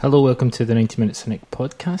Hello, welcome to the 90 Minute Cynic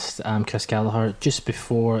podcast. I'm Chris Gallagher. Just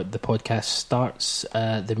before the podcast starts,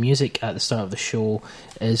 the music at the start of the show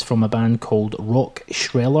is from a band called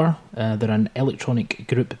Xtra. They're an electronic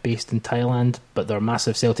group based in Thailand, but they're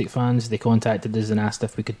massive Celtic fans. They contacted us and asked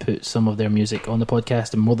if we could put some of their music on the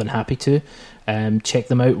podcast. I'm more than happy to. Check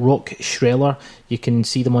them out, Xtra. You can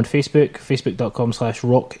see them on Facebook,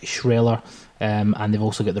 facebook.com/Xtra, and they've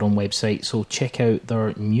also got their own website, so check out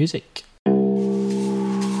their music.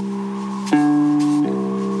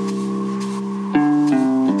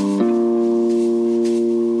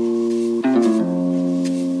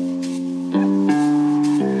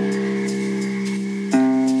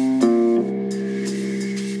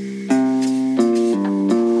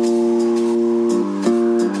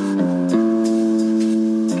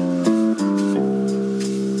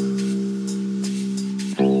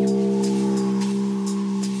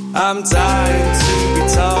 I'm dying to be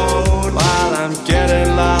told while I'm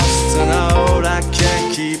getting lost and old. I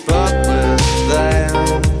can't keep up with them,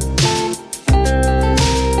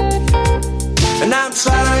 and I'm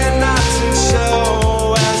trying not to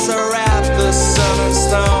show as I wrap the sun and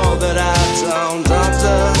snow that I don't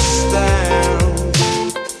understand.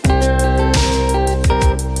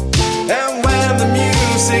 And when the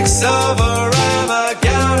music's over, am I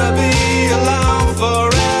gonna be alone forever?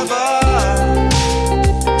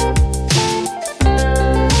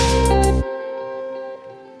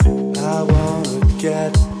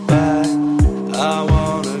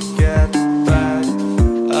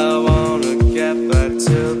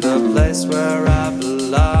 Where I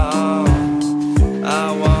belong,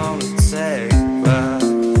 I wanna take back,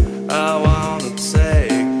 I wanna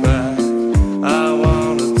take back, I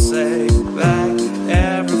wanna take back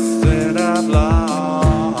everything I've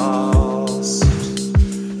lost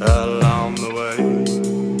along the way.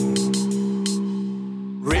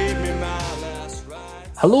 Read me my last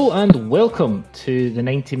ride. Hello and welcome to the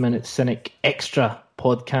 90 Minute Cynic Xtra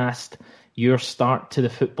podcast, your start to the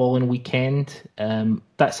footballing weekend.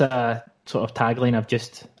 That's a sort of tagline I've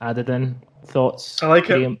just added in. Thoughts? I like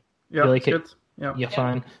Graham? it. Yeah, you like good. it? Yeah. You're a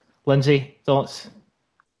fan. Lindsay, thoughts?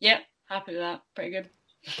 Yeah, happy with that. Pretty good.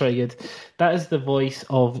 Pretty good. That is the voice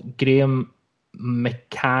of Graham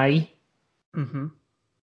Mackay. Mm-hmm.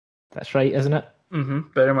 That's right, isn't it? Mm-hmm.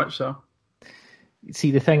 Very much so.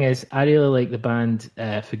 See, the thing is, I really like the band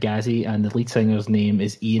Fugazi, and the lead singer's name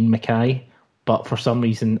is Ian Mackay. But for some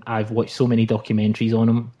reason, I've watched so many documentaries on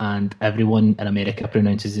him, and everyone in America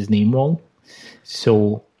pronounces his name wrong.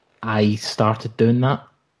 So I started doing that.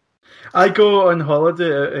 I go on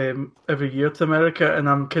holiday every year to America, and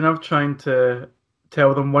I'm kind of trying to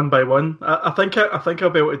tell them one by one. I think I'll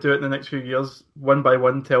be able to do it in the next few years. One by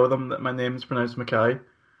one, tell them that my name's pronounced Mackay.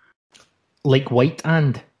 Like White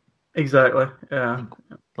and. Exactly. Yeah.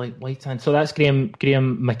 Like White and. So that's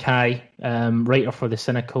Graham Mackay, writer for The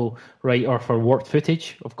Cynical, writer for Worked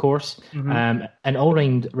Footage, of course. Mm-hmm. An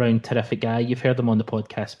all-round terrific guy. You've heard them on the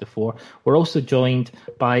podcast before. We're also joined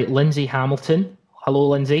by Lindsay Hamilton. Hello,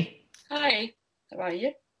 Lindsay. Hi, how are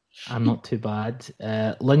you? I'm not too bad.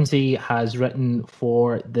 Lindsay has written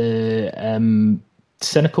for The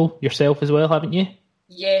Cynical yourself as well, haven't you?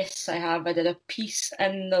 Yes, I have. I did a piece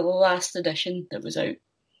in the last edition that was out.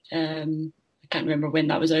 I can't remember when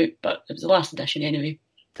that was out, but it was the last edition anyway.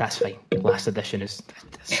 That's fine. Last edition is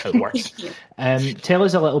how it works. Yeah. Tell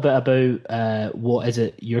us a little bit about what is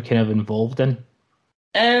it you're kind of involved in.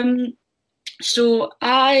 So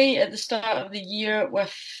I, at the start of the year,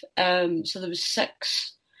 with so there was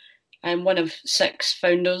six. I'm one of six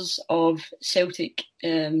founders of Celtic,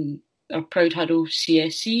 our Proud Huddle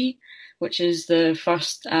CSC, which is the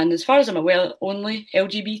first and, as far as I'm aware, only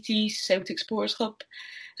LGBT Celtic sports club.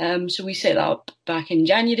 So we set that up back in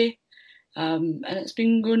January, and it's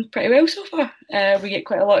been going pretty well so far. We get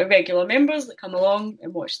quite a lot of regular members that come along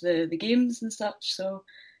and watch the games and such, so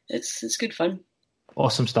it's good fun.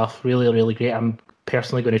 Awesome stuff. Really, really great. I'm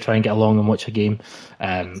personally going to try and get along and watch a game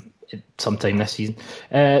sometime this season.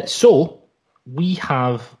 So we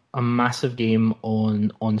have a massive game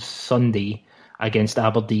on Sunday against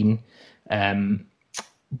Aberdeen.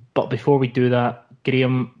 But before we do that,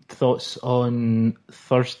 Graham, thoughts on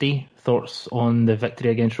Thursday? Thoughts on the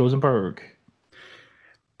victory against Rosenborg?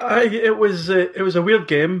 It was a weird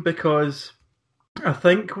game because I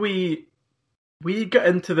think we got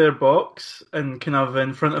into their box and kind of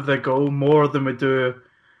in front of their goal more than we do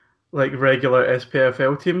like regular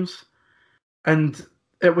SPFL teams, and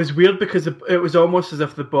it was weird because it was almost as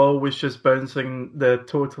if the ball was just bouncing the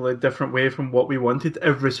totally different way from what we wanted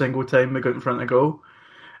every single time we got in front of goal.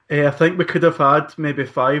 I think we could have had maybe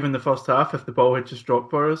 5 in the first half if the ball had just dropped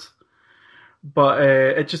for us. but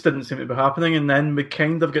it just didn't seem to be happening. And then we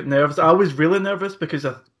kind of got nervous. I was really nervous because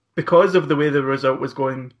of the way the result was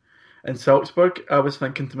going in Salzburg. I was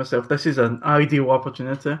thinking to myself, this is an ideal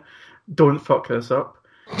opportunity. Don't fuck this up.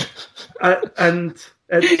 And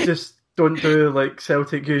it's just don't do like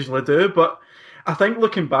Celtic usually do. But I think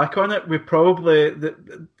looking back on it, it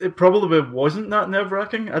probably wasn't that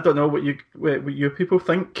nerve-wracking. I don't know what you people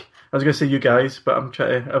think. I was going to say you guys, but I'm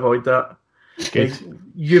trying to avoid that. Good.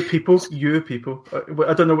 You people.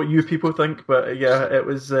 I don't know what you people think, but yeah, it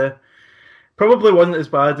was probably wasn't as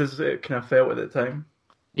bad as it kind of felt at the time.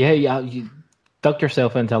 Yeah, you dug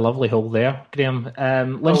yourself into a lovely hole there, Graham.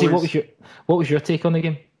 Lindsay, what was your take on the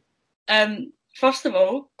game? First of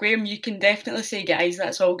all, Graham, you can definitely say guys.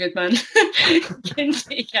 That's all good, man. You can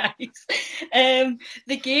say guys.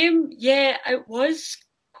 The game, yeah, it was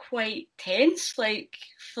quite tense. Like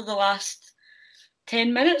for the last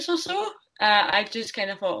 10 minutes or so, I just kind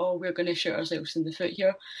of thought, oh, we're going to shoot ourselves in the foot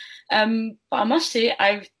here. But I must say,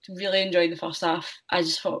 I really enjoyed the first half. I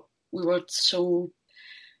just thought we were so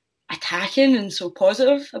attacking and so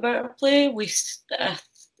positive about our play.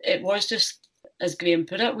 It was just, as Graham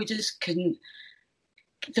put it, we just couldn't.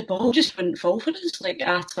 The ball just wouldn't fall for us, like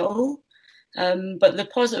at all. But the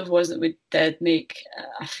positive was that we did make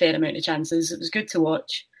a fair amount of chances. It was good to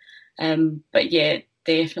watch. But yeah,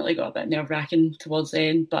 definitely got a bit nerve-wracking towards the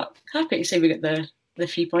end. But happy to say we got the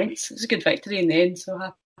 3 points. It was a good victory in the end, so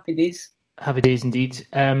happy days. Happy days indeed.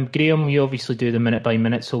 Graham, you obviously do the minute by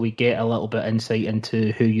minute, so we get a little bit of insight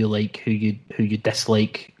into who you like, who you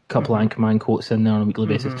dislike. A couple of Anchorman quotes in there on a weekly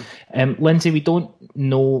basis. Lindsay, we don't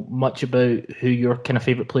know much about who your kind of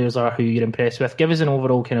favourite players are, who you're impressed with. Give us an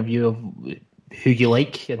overall kind of view of who you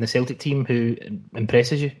like in the Celtic team, who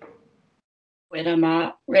impresses you. Where I'm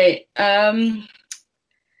at, right.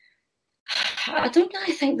 I don't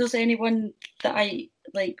really think there's anyone that I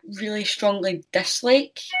like really strongly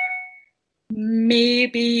dislike.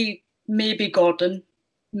 Maybe Gordon.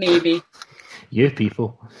 Maybe. You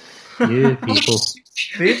people.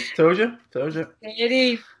 See, told you.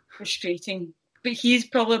 Very frustrating. But he's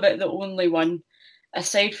probably about the only one.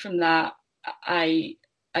 Aside from that, I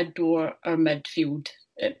adore our midfield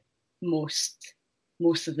at most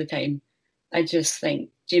of the time. I just think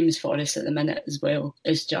James Forrest at the minute as well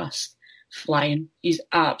is just flying. He's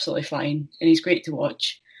absolutely flying, and he's great to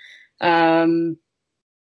watch. Yeah,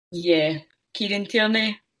 Kieran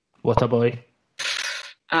Tierney. What a boy.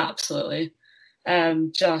 Absolutely.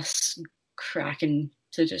 Just cracking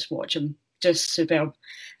to just watch him. Just superb.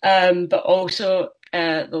 But also,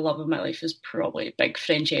 the love of my life is probably Big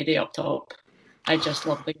French Eddie up top. I just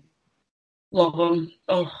love him. Oh,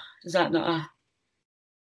 is that not a...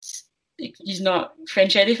 He's not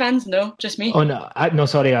French Eddie fans? No, just me? Oh, no,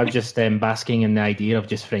 sorry, I'm just basking in the idea of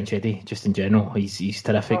just French Eddie, just in general. He's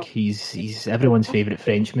terrific. Oh. He's everyone's favourite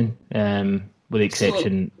Frenchman, with the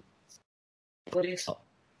exception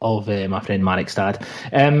of my friend Marek Stad.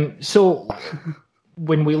 So,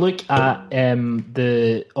 when we look at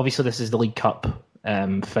obviously this is the League Cup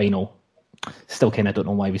final. Still kind of don't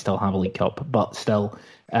know why we still have a League Cup, but still.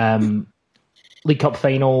 League Cup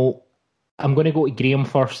final, I'm going to go to Graham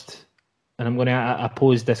first. And I'm going to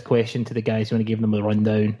pose this question to the guys. I'm going to give them a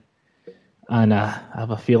rundown. And I have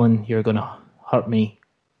a feeling you're going to hurt me,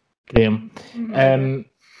 Graham.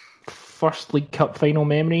 First League Cup final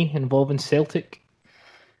memory involving Celtic?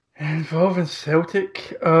 Involving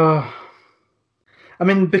Celtic? I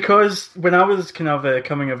mean, because when I was kind of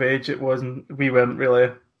coming of age, we weren't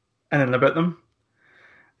really in and about them.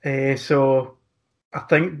 So I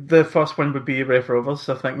think the first one would be Ref Rovers.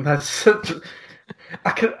 I think that's...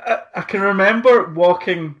 I can remember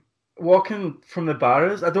walking from the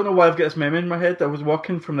Barras. I don't know why I've got this memory in my head. I was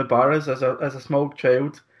walking from the Barras as a small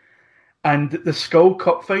child, and the Skull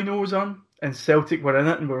Cup final was on, and Celtic were in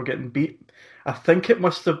it, and we were getting beat. I think it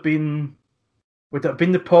must have been. Would it have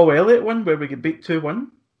been the Paul Elliott one where we get beat 2-1?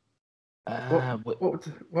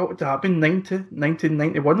 What would that have been?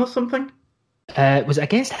 1991 or something? Was it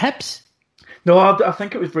against Hibs? No, I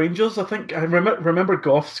think it was Rangers. I think I remember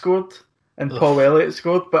Goff scored. And Paul Elliott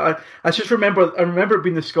scored, but I just remember it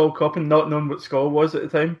being the Skull Cup and not knowing what Skull was at the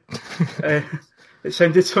time. It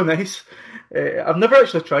sounded so nice. I've never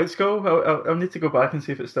actually tried Skull. I'll need to go back and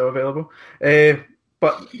see if it's still available.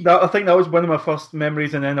 But I think that was one of my first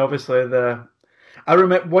memories, and then obviously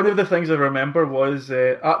one of the things I remember was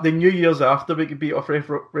at the New Year's after we could beat off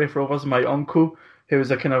Ref Rovers, my uncle, who was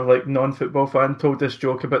a kind of like non-football fan, told this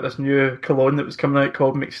joke about this new cologne that was coming out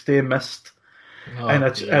called McStay Mist. And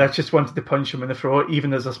I just wanted to punch him in the throat,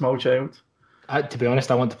 even as a small child. To be honest,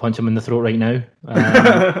 I want to punch him in the throat right now.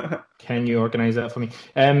 Can you organise that for me?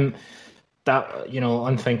 that,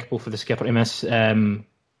 unthinkable for the skipper to miss.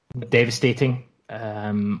 Devastating,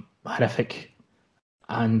 horrific,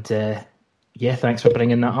 and thanks for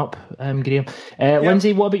bringing that up, Graham.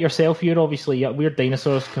 Lindsay, what about yourself? You're obviously weird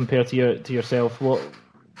dinosaurs compared to yourself.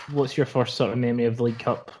 What's your first sort of memory of the League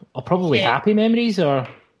Cup? Or probably happy memories, or?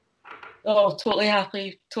 Oh, totally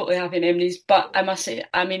happy memories. But I must say,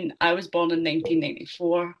 I mean, I was born in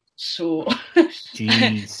 1994, so.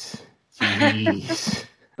 Jeez.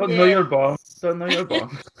 Don't know you're born.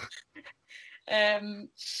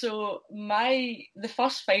 So the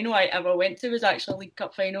first final I ever went to was actually a League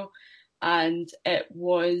Cup final, and it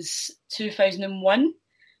was 2001,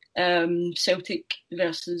 Celtic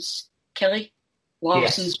versus Kelly.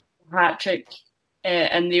 Larson's hat-trick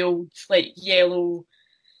in the old yellow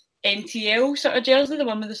NTL sort of jersey, the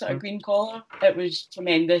one with the sort of green collar. It was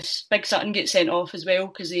tremendous. Big Sutton gets sent off as well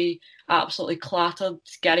because he absolutely clattered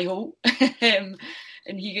Gary Holt, and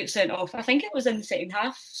he gets sent off. I think it was in the second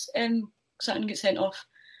half. Sutton gets sent off,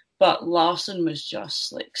 but Larson was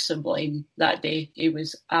just sublime that day. He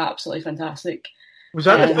was absolutely fantastic. Was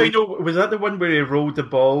that the final? Was that the one where he rolled the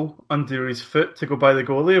ball under his foot to go by the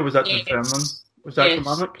goalie, or was that the firm one? Was that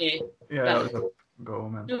Kilmarnock? Yeah, that was a goal,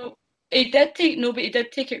 man. No, he did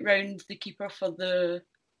take it round the keeper for the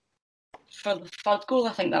third goal.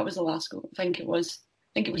 I think that was the last goal. I think it was.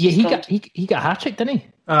 Yeah, he got a hat trick, didn't he?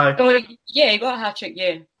 Oh, yeah, he got a hat trick.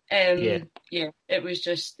 Yeah. It was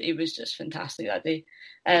just fantastic that day.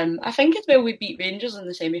 I think as well we beat Rangers in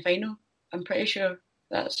the semi-final. I'm pretty sure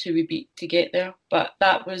that's who we beat to get there. But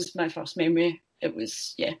that was my first memory. It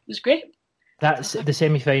was great. That's the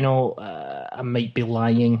semi-final. I might be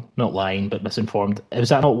not lying, but misinformed. Was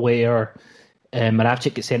that not where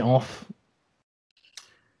Moravcik gets sent off?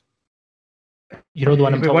 You know the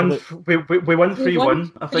one I'm talking about? We won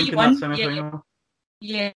 3-1, I think, in that semi-final.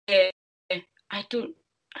 Yeah. I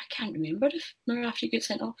can't remember if Moravcik gets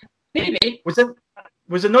sent off. Maybe. Was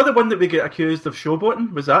another one that we get accused of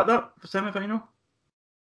showboating? Was that semi-final?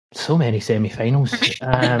 So many semi-finals.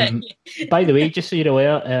 By the way, just so you're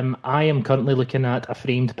aware, I am currently looking at a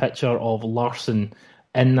framed picture of Larsson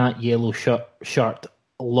in that yellow shirt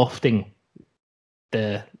lofting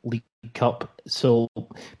the League Cup. So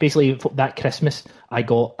basically, that Christmas, I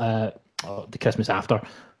got the Christmas after.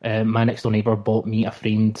 My next door neighbour bought me a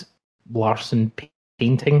framed Larsson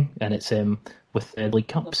painting, and it's with the League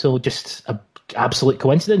Cup. So just a absolute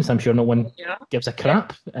coincidence. I'm sure no one gives a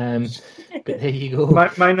crap. But there you go.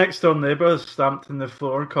 My next door neighbour is stamped in the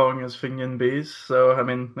floor calling us Finian Bays. So I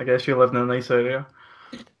mean, I guess you live in a nice area.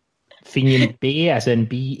 Finian Bay, as in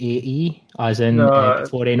BAE, as in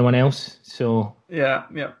before anyone else. So yeah,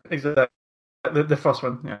 exactly. The first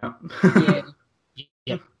one, yeah.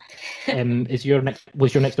 Yeah. Was your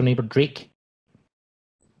next door neighbour Drake?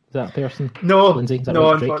 Is that a person? No, Lindsay,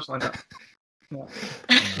 no, unfortunately not. No.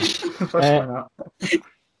 Unfortunately not.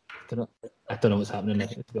 I don't know what's happening there,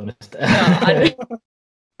 to be honest.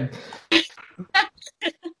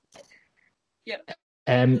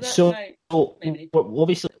 So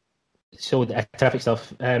obviously, the terrific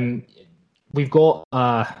stuff. We've got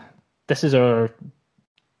this is our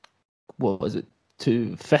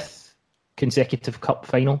fifth consecutive cup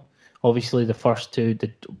final. Obviously, the first two.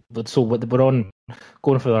 So we're on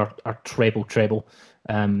going for our treble.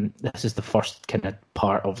 This is the first kind of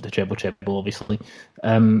part of the treble. Obviously,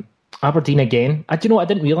 Aberdeen again. I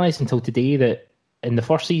didn't realise until today that in the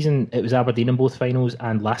first season it was Aberdeen in both finals,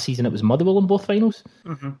 and last season it was Motherwell in both finals.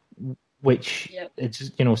 Mm-hmm. Which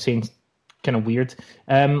it's saying kind of weird.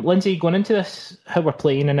 Lindsay, going into this, how we're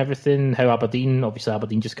playing and everything, how Aberdeen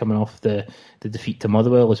just coming off the defeat to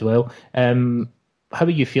Motherwell as well. How are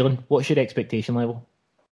you feeling? What's your expectation level?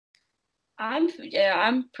 I'm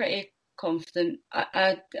pretty confident.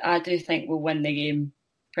 I do think we'll win the game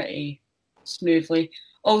pretty smoothly.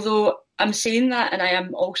 Although I'm saying that, and I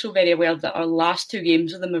am also very aware that our last two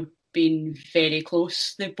games with them have been very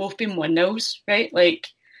close. They've both been 1-0s, right?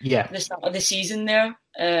 The start of the season there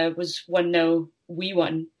was 1-0, we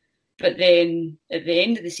won. But then at the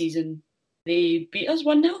end of the season, they beat us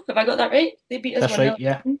 1-0. Have I got that right? They beat us 1-0.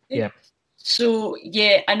 That's right, yeah. So,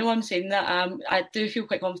 I know I'm saying that. I do feel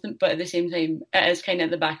quite confident, but at the same time, it is kind of at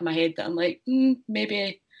the back of my head that I'm like,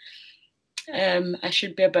 maybe I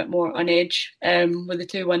should be a bit more on edge with the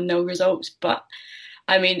 2-1-0 results. But,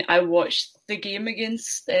 I mean, I watched the game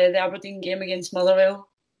against, the Aberdeen game against Motherwell.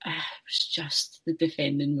 It was just, the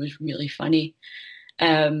defending was really funny.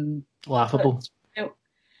 Laughable.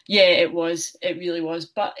 Yeah, it was. It really was.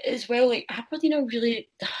 But as well, Aberdeen are really,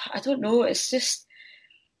 I don't know, it's just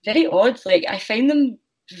very odd. I find them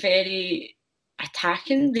very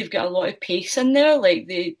attacking. They've got a lot of pace in there.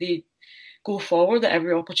 They go forward at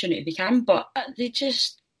every opportunity they can, but they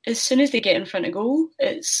just, as soon as they get in front of goal,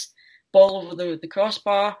 it's ball over the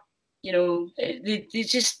crossbar. They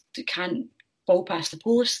just can't ball past the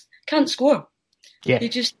post, can't score. Yeah. They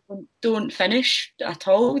just don't finish at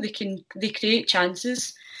all. They create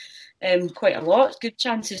chances, quite a lot, good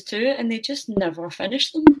chances too, and they just never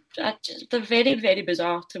finish them. They're very, very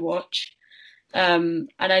bizarre to watch. And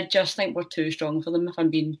I just think we're too strong for them, if I'm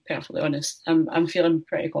being perfectly honest. I'm feeling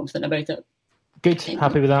pretty confident about it. Good,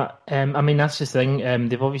 happy with that. That's the thing.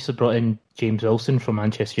 They've obviously brought in James Wilson from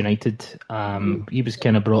Manchester United. He was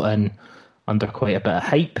kind of brought in under quite a bit of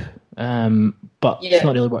hype, but it's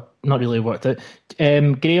not really worked out.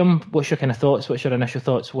 Graham, what's your kind of thoughts? What's your initial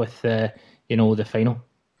thoughts with the final?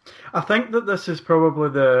 I think that this is probably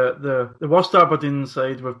the worst Aberdeen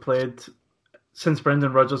side we've played since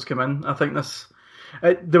Brendan Rodgers came in. I think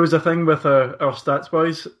there was a thing with our stats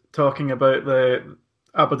boys talking about the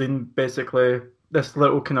Aberdeen, basically this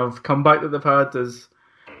little kind of comeback that they've had is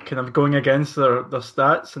kind of going against their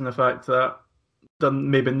stats, and the fact that they're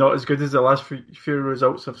maybe not as good as the last few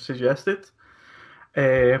results have suggested.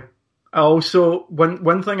 I also,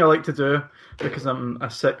 one thing I like to do, because I'm a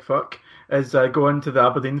sick fuck, is go into the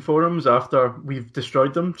Aberdeen forums after we've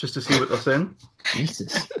destroyed them just to see what they're saying.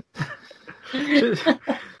 Jesus.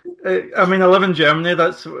 I live in Germany.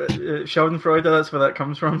 That's Schadenfreude. That's where that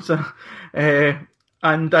comes from. So,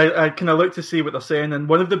 and I kind of look to see what they're saying. And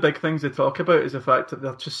one of the big things they talk about is the fact that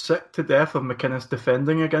they're just sick to death of McInnes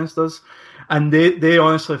defending against us, and they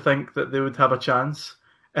honestly think that they would have a chance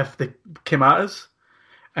if they came at us.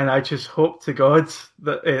 And I just hope to God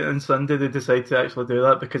that on Sunday they decide to actually do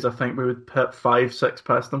that, because I think we would hit 5-6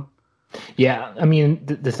 past them. Yeah,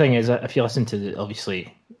 the thing is, if you listen to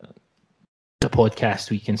obviously the podcast,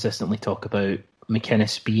 we consistently talk about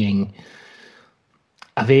McInnes being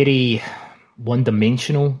a very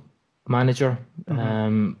one-dimensional manager.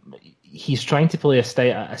 Mm-hmm. He's trying to play a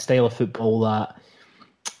style of football that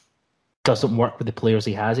doesn't work with the players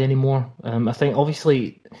he has anymore. I think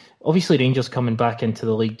obviously Rangers coming back into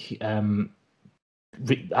the league,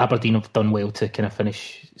 Aberdeen have done well to kind of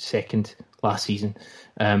finish second last season,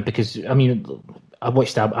 because I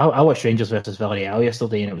watched Rangers versus Villarreal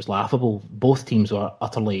yesterday, and it was laughable. Both teams were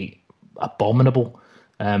utterly abominable,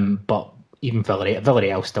 but even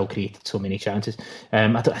Villarreal still created so many chances.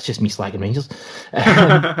 It's just me slagging Rangers.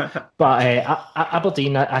 But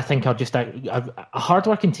Aberdeen, I think, are just a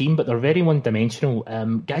hard-working team, but they're very one-dimensional.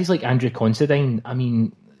 Guys like Andrew Considine,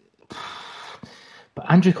 but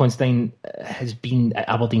Andrew Considine has been at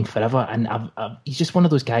Aberdeen forever, and he's just one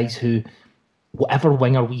of those guys who, whatever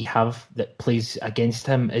winger we have that plays against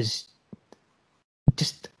him is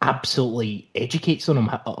just absolutely educates on him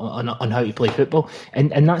on how to play football,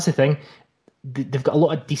 and that's the thing. They've got a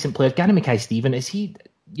lot of decent players. Gary Mackay-Steven, is he,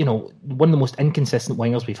 one of the most inconsistent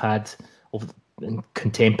wingers we've had in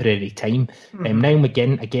contemporary time. Mm-hmm. Niall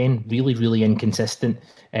McGinn, again, really, really inconsistent.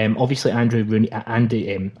 Obviously, Andrew Rooney,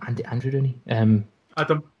 Andrew Rooney,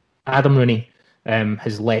 Adam Rooney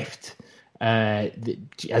has left. As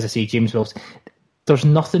I say, James Wilson. There's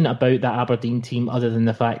nothing about that Aberdeen team other than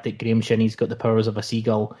the fact that Graham Shinney's got the powers of a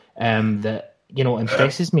seagull that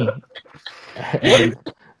impresses me.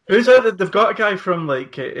 Who's that? They've got a guy from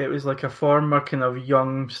it was like a former kind of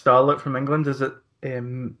young starlet from England. Is it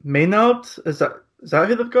Maynard? Is that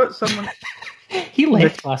who they've got? Someone? He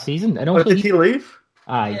left last season, and also did he leave?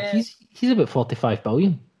 Aye, yeah. He's about 45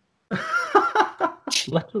 billion.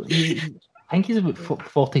 Literally, I think he's about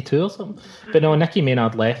 42 or something. But no, Nicky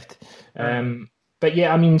Maynard left. But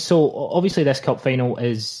yeah, so obviously this cup final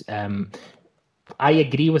is. I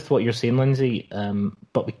agree with what you're saying, Lindsay,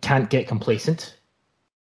 but we can't get complacent.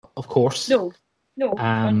 Of course. No.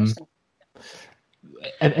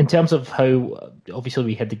 In terms of how obviously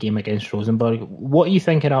we had the game against Rosenborg, what are you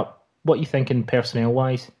thinking up? What are you thinking personnel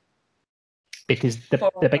wise? Because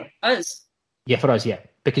the big us. Yeah, for us, yeah.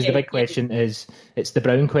 Because the big question is, it's the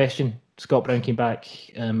Brown question. Scott Brown came back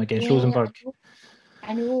against Rosenborg.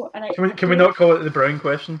 I know. Can we not call it the Brown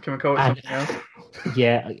question? Can we call it something else?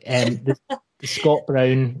 Yeah, the Scott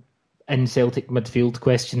Brown in Celtic midfield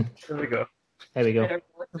question. There we go.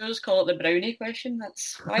 Just call it the Brownie question.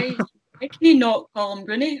 That's why. Why can you not call him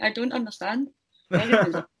Brownie? I don't understand. Yeah,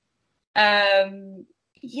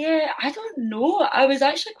 I don't know. I was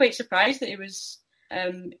actually quite surprised that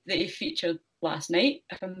he featured last night,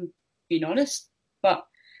 if I'm being honest. But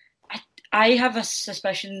I have a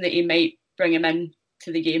suspicion that he might bring him in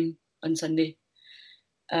to the game on Sunday.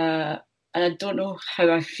 And I don't know how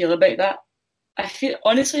I feel about that. I feel,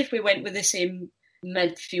 honestly, if we went with the same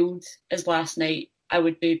midfield as last night, I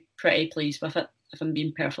would be pretty pleased with it, if I'm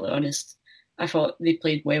being perfectly honest. I thought they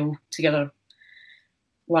played well together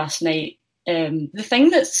last night. The thing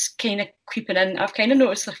that's kind of creeping in, I've kind of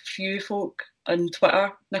noticed a few folk on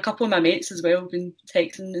Twitter, and a couple of my mates as well, have been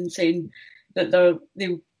texting and saying that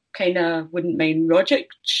they kind of wouldn't mind Rogic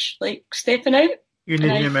like stepping out. You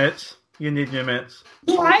need new mates. You need new mates.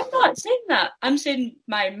 No, I'm not saying that. I'm saying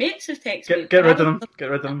my mates have texted me. Get rid of them.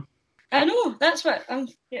 Get rid of them. I know, that's what I'm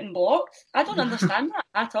getting blocked. I don't understand that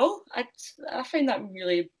at all. I find that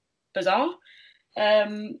really bizarre.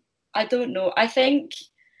 I don't know. I think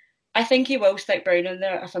he will stick Brown in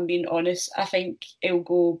there, if I'm being honest. I think he'll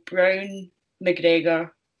go Brown,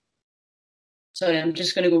 McGregor. Sorry, I'm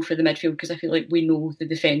just going to go for the midfield because I feel like we know the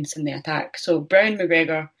defence and the attack. So Brown,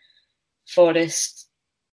 McGregor, Forrest,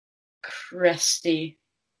 Christie,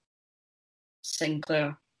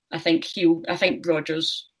 Sinclair. I think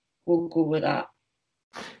Rodgers will go with that.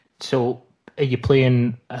 So are you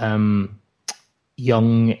playing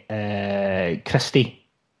young Christie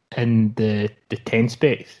in the 10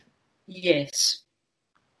 space? Yes.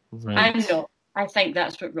 Right. I'm not. I think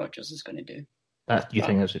that's what Rodgers is going to do. You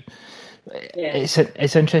think that's it? Yeah.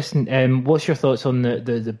 It's interesting. What's your thoughts on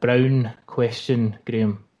the Brown question,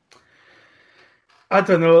 Graham? I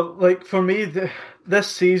don't know. Like, for me, this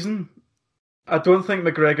season, I don't think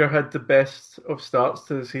McGregor had the best of starts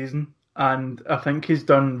to the season, and I think he's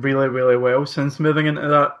done really, really well since moving into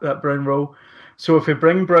that Brown role. So if we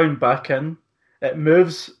bring Brown back in, it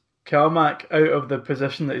moves Calmac out of the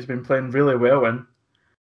position that he's been playing really well in.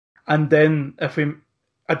 And then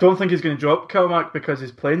I don't think he's going to drop Calmac because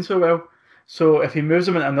he's playing so well. So if he moves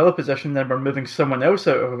him into another position, then we're moving someone else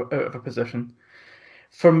out of a position.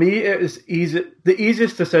 For me, it is easy. The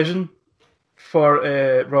easiest decision for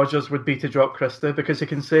Rodgers would be to drop Christie, because he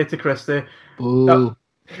can say to Christie,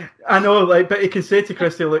 I know, but he can say to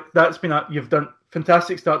Christie, look, you've done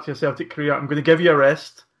fantastic start to your Celtic career. I'm going to give you a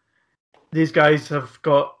rest. These guys have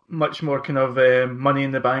got much more kind of money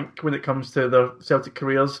in the bank when it comes to their Celtic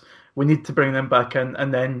careers. We need to bring them back in,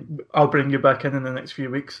 and then I'll bring you back in the next few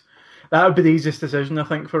weeks. That would be the easiest decision, I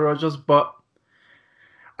think, for Rodgers. But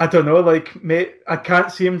I don't know, I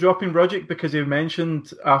can't see him dropping Rogic, because he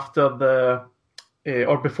mentioned after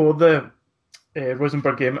before the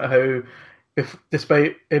Rosenborg game how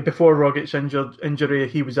before Rogic's injury,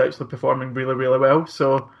 he was actually performing really, really well.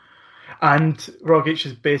 So, and Rogic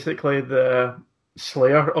is basically the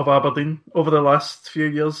slayer of Aberdeen over the last few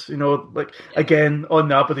years. Again, on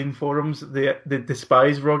the Aberdeen forums, they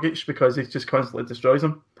despise Rogic because he just constantly destroys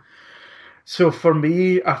them. So for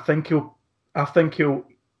me, I think he'll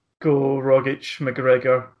go Rogic,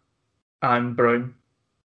 McGregor, and Brown.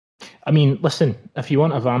 I mean, listen, if you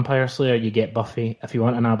want a vampire slayer, you get Buffy. If you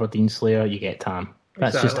want an Aberdeen slayer, you get Tam.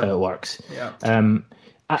 That's exactly just how it works. Yeah.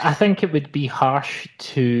 I think it would be harsh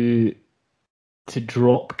to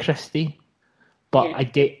drop Christie, but yeah.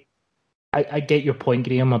 I get your point,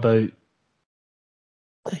 Graham, about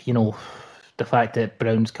the fact that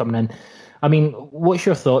Brown's coming in. I mean, what's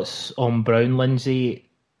your thoughts on Brown, Lindsay?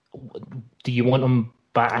 Do you want him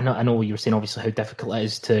back? I know you were saying obviously how difficult it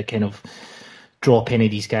is to kind of drop any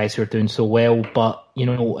of these guys who are doing so well, but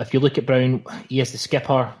if you look at Brown, he is the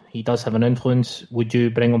skipper. He does have an influence. Would you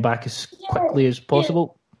bring him back as quickly as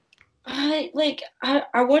possible? I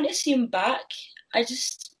want to see him back. I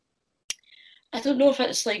don't know if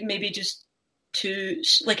it's maybe just too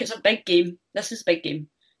it's a big game. This is a big game.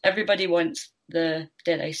 Everybody wants the,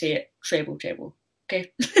 dare I say it, treble.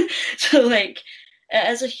 Okay, so it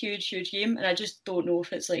is a huge game, and I just don't know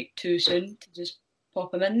if it's too soon to just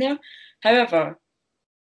pop him in there. However,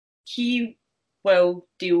 he will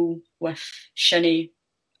deal with Shinnie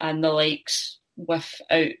and the likes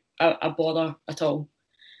without a bother at all.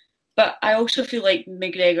 But I also feel like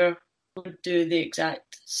McGregor would do the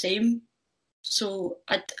exact same. So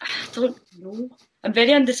I don't know. I'm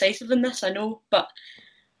very indecisive in this, I know, but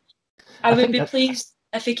I would be pleased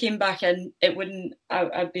if he came back in. It wouldn't.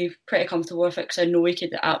 I'd be pretty comfortable with it because I know he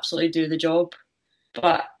could absolutely do the job.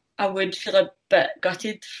 But I would feel a bit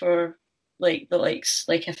gutted for the likes,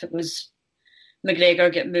 if it was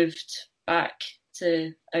McGregor get moved back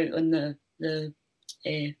to out on the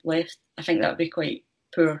left. I think that would be quite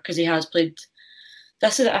poor because he has played.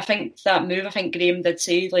 This is, I think, that move. I think Graham did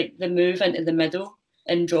say the move into the middle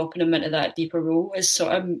and dropping him into that deeper role is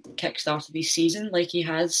sort of kick-started his season.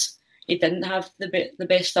 He didn't have the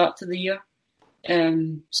best start to the year.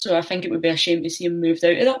 So I think it would be a shame to see him moved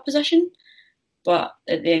out of that position. But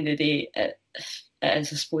at the end of the day, it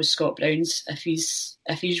is, I suppose, Scott Brown's. If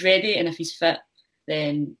he's ready and if he's fit,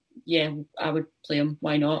 then yeah, I would play him.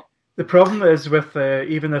 Why not? The problem is with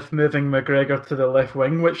even if moving McGregor to the left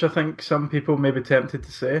wing, which I think some people may be tempted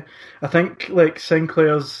to say, I think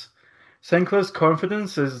Sinclair's Sinclair's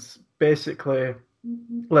confidence is basically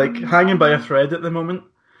like hanging by a thread at the moment.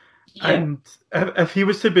 Yeah. And if he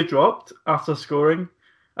was to be dropped after scoring,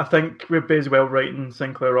 I think we'd be as well writing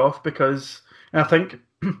Sinclair off because, and I think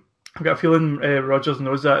I've got a feeling Rodgers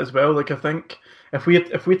knows that as well. Like I think if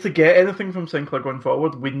we to get anything from Sinclair going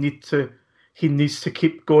forward, he needs to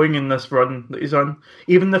keep going in this run that he's on.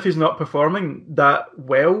 Even if he's not performing that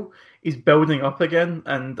well, he's building up again.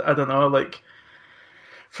 And I don't know, like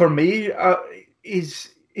for me, he's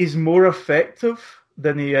more effective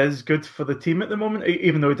than he is good for the team at the moment.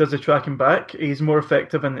 Even though he does the tracking back, he's more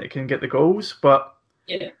effective and he can get the goals. But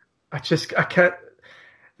yeah, I can't.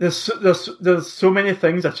 There's so many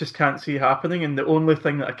things I just can't see happening, and the only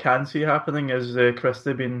thing that I can see happening is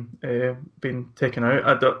Christie being taken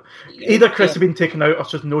out. Either Christie being taken out or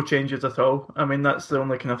just no changes at all. I mean, that's the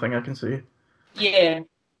only kind of thing I can see. Yeah.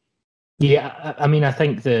 Yeah, I mean, I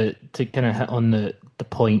think to kind of hit on the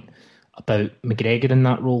point about McGregor in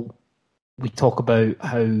that role, we talk about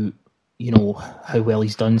how well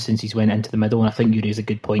he's done since he's went into the middle, and I think you raise a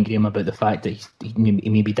good point, Graham, about the fact that he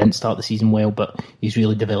maybe didn't start the season well, but he's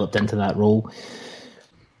really developed into that role.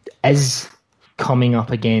 Is coming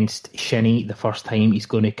up against Shinnie the first time he's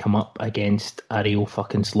going to come up against a real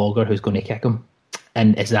fucking slogger who's going to kick him?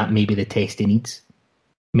 And is that maybe the test he needs?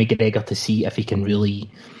 McGregor, to see if he can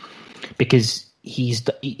really... Because he's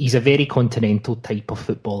a very continental type of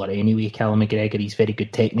footballer anyway, Callum McGregor. He's very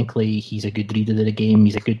good technically. He's a good reader of the game.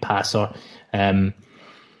 He's a good passer.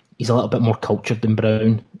 He's a little bit more cultured than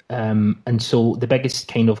Brown. And so the biggest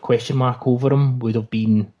kind of question mark over him would have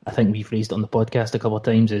been, I think we've raised it on the podcast a couple of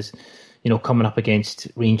times, is, coming up against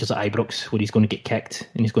Rangers at Ibrox, where he's going to get kicked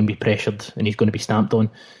and he's going to be pressured and he's going to be stamped on.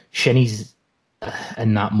 Shinnie's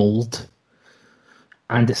in that mould.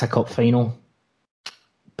 And it's a cup final.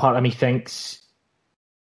 Part of me thinks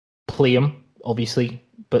play him, obviously,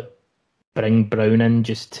 but bring Brown in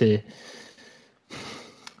just to...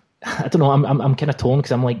 I don't know, I'm kind of torn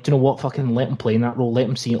because I'm like, do you know what, fucking let him play in that role, let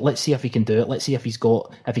him see it, let's see if he can do it, let's see if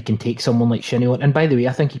he can take someone like Shinnie on. And by the way,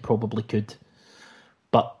 I think he probably could.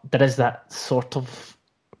 But there is that sort of...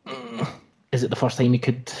 Is it the first time he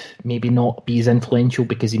could maybe not be as influential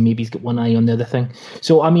because maybe he's got one eye on the other thing?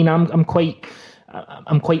 So, I mean, I'm quite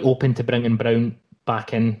open to bringing Brown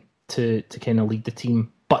back in to kind of lead the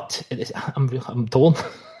team, but I'm torn.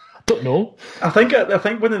 I don't know. I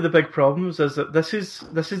think one of the big problems is that this is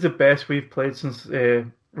the best we've played since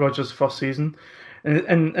Rodgers' first season.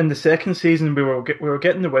 In the second season, we were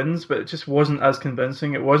getting the wins, but it just wasn't as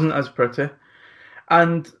convincing. It wasn't as pretty,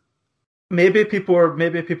 and maybe people are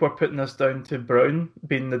putting this down to Brown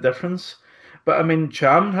being the difference. But I mean,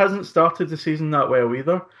 Cham hasn't started the season that well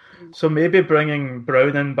either, so maybe bringing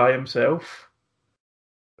Brown in by himself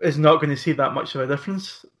is not going to see that much of a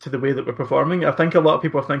difference to the way that we're performing. I think a lot of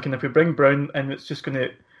people are thinking if we bring Brown in, it's just going to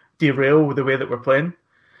derail the way that we're playing.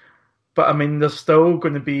 But I mean, there's still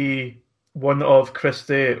going to be one of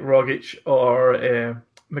Christie, Rogic, or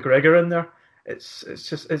McGregor in there. It's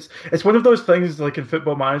one of those things like in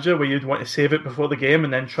Football Manager where you'd want to save it before the game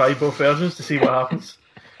and then try both versions to see what happens.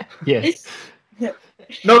 Yes.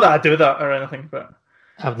 Not that I do that or anything, but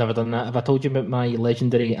I've never done that. Have I told you about my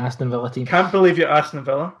legendary Aston Villa team? Can't believe you're Aston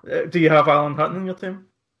Villa. Do you have Alan Hutton in your team?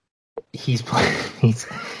 He's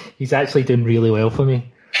actually doing really well for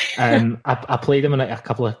me. I played him in a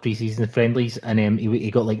couple of pre-season friendlies, and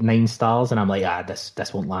he got like 9 stars, and I'm like,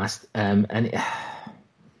 this won't last.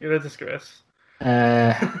 You're a disgrace.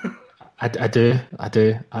 I do.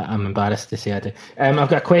 I'm embarrassed to say I do.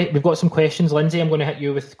 We've got some questions, Lindsay. I'm going to hit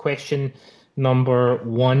you with question number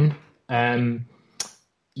 1.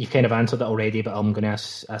 You kind of answered it already, but I'm going to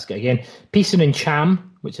ask it again. Pearson and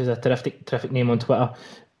Cham, which is a terrific name on Twitter.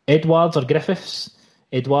 Edwards or Griffiths?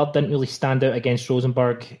 Edward didn't really stand out against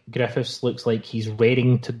Rosenborg. Griffiths looks like he's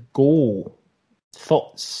raring to go.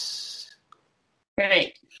 Thoughts?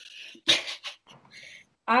 Right.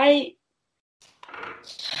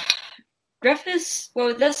 Griffiths,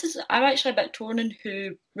 well, I'm actually a bit torn on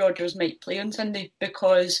who Rodgers might play on Sunday,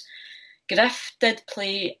 because Griff did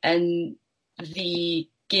play in the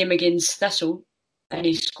game against Thistle and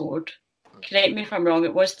he scored. Correct me if I'm wrong,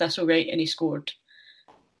 it was Thistle, right? And he scored.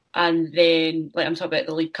 And then, I'm talking about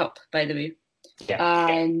the League Cup, by the way. Yeah.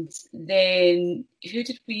 And then who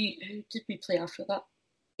did we play after that?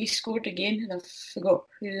 He scored again, and I forgot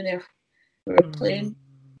who on earth we were playing.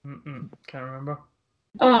 Can't remember.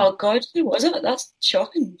 Oh God, who was it? That's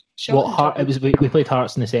shocking. What Heart? It was. We played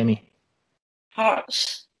Hearts in the semi.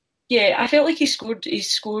 Hearts. Yeah, I felt like he scored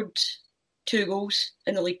 2 goals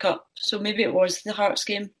in the League Cup, so maybe it was the Hearts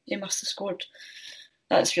game he must have scored.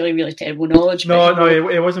 That's really, really terrible knowledge. No,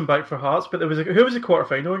 it wasn't back for Hearts, but who was the quarter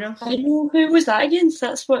final against? I know, who was that against?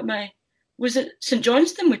 That's what was it St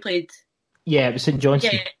Johnstone we played? Yeah, it was St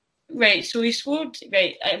Johnstone. Yeah, right. So he scored.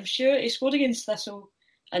 Right, I'm sure he scored against Thistle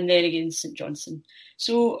and then against St Johnstone.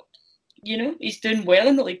 So he's doing well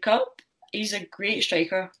in the League Cup. He's a great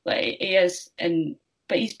striker, like he is,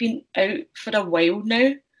 but he's been out for a while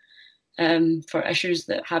now, for issues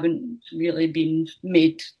that haven't really been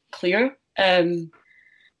made clear.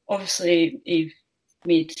 Obviously, he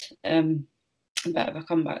made a bit of a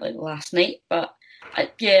comeback like last night, but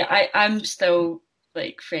I'm still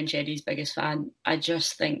like French Eddie's biggest fan. I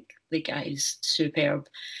just think the guy's superb.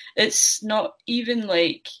 It's not even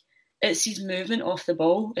like it's his movement off the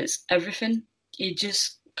ball; it's everything. He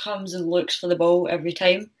just comes and looks for the ball every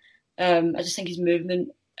time. I just think his movement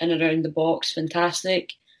in and around the box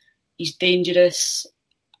fantastic. He's dangerous.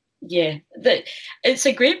 Yeah, it's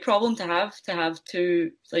a great problem to have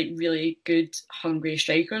two like really good, hungry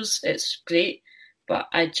strikers. It's great, but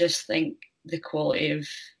I just think the quality of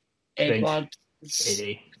Edward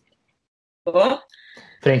Eddie. What?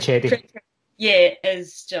 French Eddie.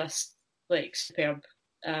 Is just like superb.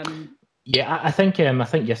 I think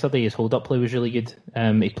yesterday his hold-up play was really good.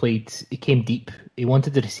 He came deep. He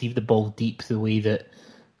wanted to receive the ball deep the way that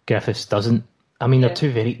Griffiths doesn't. I mean, they're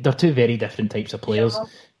two very different types of players.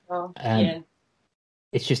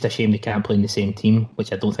 It's just a shame they can't play in the same team,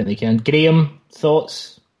 which I don't think they can. Graham,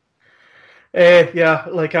 thoughts?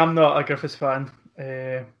 I'm not a Griffiths fan.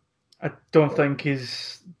 I don't think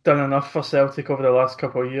he's done enough for Celtic over the last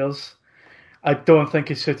couple of years. I don't think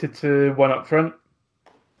he's suited to one up front.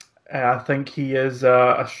 I think he is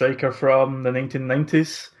a striker from the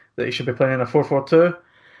 1990s that he should be playing in a 4-4-2.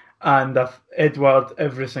 And Edward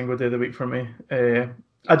every single day of the week for me.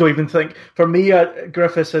 I don't even think, for me,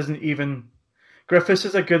 Griffiths is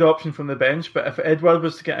a good option from the bench, but if Edward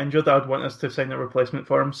was to get injured, I'd want us to sign a replacement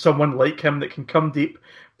for him. Someone like him that can come deep,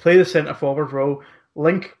 play the centre forward role,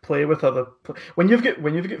 link play with other. When you've got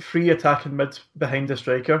three attacking mids behind a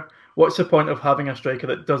striker, what's the point of having a striker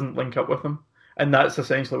that doesn't link up with him? And that's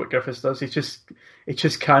essentially what Griffiths does. He just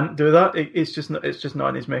can't do that. It's just not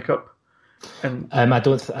in his makeup. And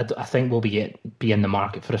I think we'll be in the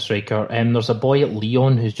market for a striker. There's a boy at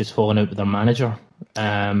Lyon who's just fallen out with their manager.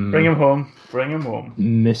 Bring him home.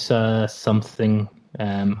 Musa something.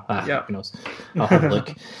 Who knows? I'll have a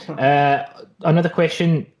look. Another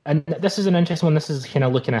question, and this is an interesting one. This is kind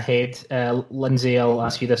of looking ahead. Lindsay, I'll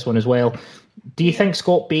ask you this one as well. Do you think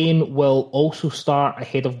Scott Bain will also start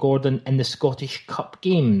ahead of Gordon in the Scottish Cup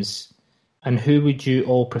games? And who would you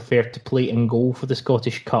all prefer to play in goal for the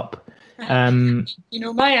Scottish Cup? My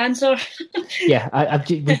answer.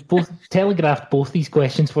 We've both telegraphed both these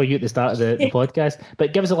questions for you at the start of the podcast,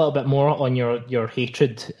 but give us a little bit more on your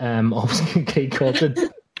hatred of Craig Gordon.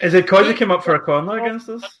 Is it because he came up for a corner against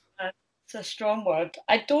us? It's a strong word.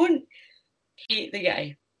 I don't hate the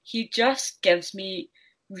guy. He just gives me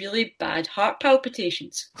really bad heart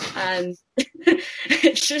palpitations, and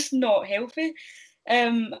it's just not healthy.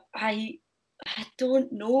 I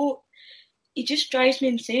don't know. He just drives me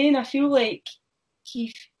insane. I feel like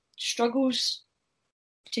he struggles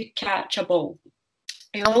to catch a ball.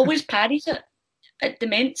 He always parries it. It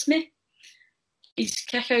dements me. His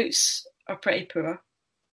kickouts are pretty poor,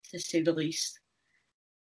 to say the least.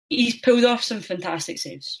 He's pulled off some fantastic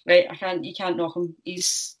saves, right? You can't knock him.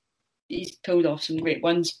 He's pulled off some great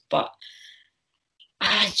ones, but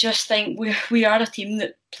I just think we are a team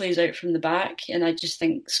that plays out from the back, and I just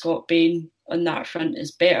think Scott Bain on that front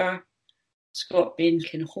is better. Scott Bain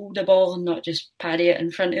can hold the ball and not just parry it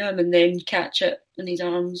in front of him and then catch it in his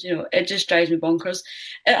arms. It just drives me bonkers.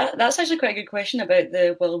 That's actually quite a good question about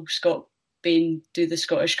will Scott Bain do the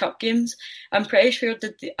Scottish Cup games. I'm pretty sure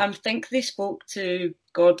I think they spoke to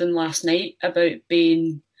Gordon last night about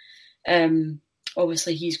Bain.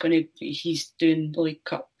 Obviously, he's doing the League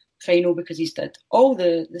Cup final because he's did all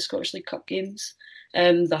the Scottish League Cup games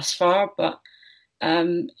thus far. But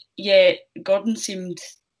Gordon seemed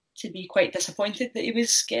to be quite disappointed that he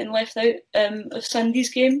was getting left out of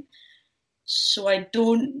Sunday's game. So I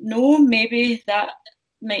don't know, maybe that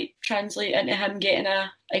might translate into him getting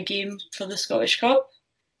a game for the Scottish Cup.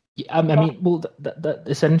 Yeah, I mean,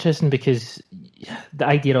 it's interesting because the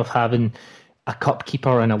idea of having a cup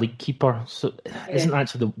keeper and a league keeper isn't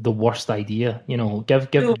actually the worst idea.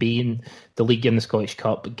 Give Bain the league and the Scottish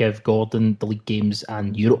Cup, give Gordon the league games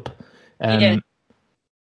and Europe.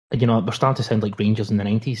 We're starting to sound like Rangers in the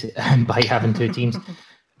 90s by having two teams.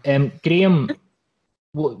 Graham,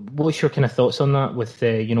 what's your kind of thoughts on that with,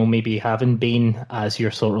 maybe having Bain as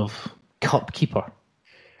your sort of cup keeper?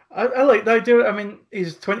 I like the idea. I mean,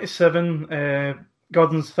 he's 27.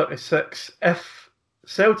 Gordon's 36. If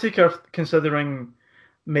Celtic are considering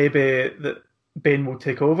maybe that Bain will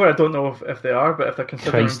take over, I don't know if they are, but if they're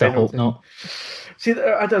considering Christ, I Bain will hope not. See,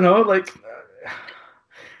 I don't know. Like,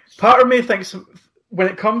 part of me thinks when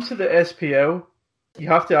it comes to the SPL, you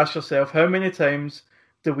have to ask yourself, how many times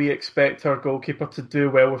do we expect our goalkeeper to do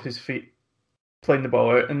well with his feet playing the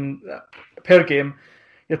ball out? And per game,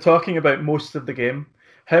 you're talking about most of the game.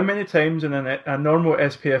 How many times in a normal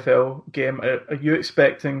SPFL game are you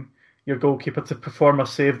expecting your goalkeeper to perform a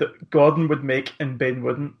save that Gordon would make and Bain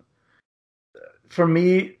wouldn't? For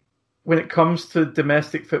me, when it comes to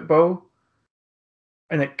domestic football,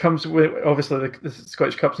 and it comes with, obviously, the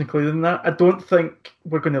Scottish Cup's included in that, I don't think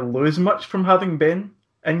we're going to lose much from having Ben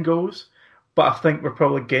in goals, but I think we're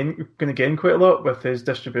probably going to gain quite a lot with his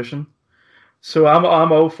distribution. So I'm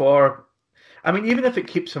all for... I mean, even if it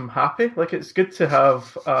keeps him happy, like, it's good to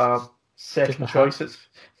have a second choice that's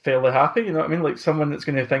fairly happy, you know what I mean? Like, someone that's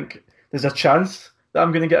going to think, there's a chance that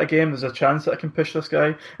I'm going to get a game, there's a chance that I can push this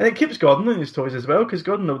guy. And it keeps Gordon on his toes as well, because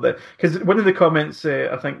Gordon know that. Because one of the comments,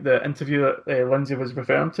 I think the interview that Lindsay was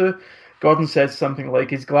referring to, Gordon said something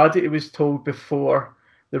like, he's glad that he was told before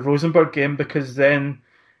the Rosenborg game, because then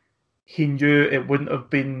he knew it wouldn't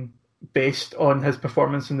have been based on his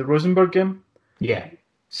performance in the Rosenborg game. Yeah.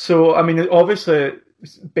 So, I mean, obviously,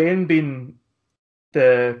 Bain being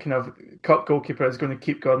the kind of cup goalkeeper is going to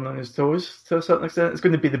keep Gordon on his toes to a certain extent. It's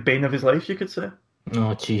going to be the bane of his life, you could say.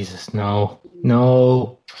 Oh, Jesus, no.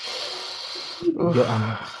 No.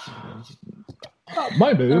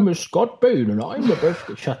 My name is Scott Bain, and I'm the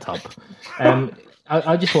best. Shut up.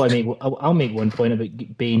 I just want to I'll make one point about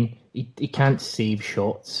Bain. He can't save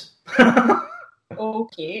shots.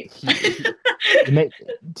 Okay. Do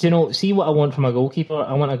you know, see what I want from a goalkeeper?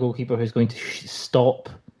 I want a goalkeeper who's going to stop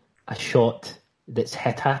a shot that's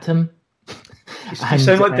hit at him. You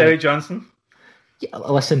sound like Derry Johnson. Yeah,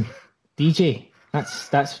 listen, DJ,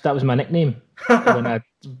 that was my nickname. When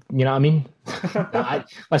you know what I mean?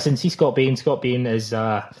 Listen, see Scott Bain. Scott Bain is,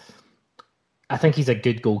 I think he's a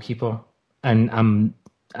good goalkeeper. And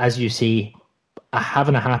as you say,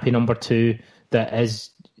 having a happy number two that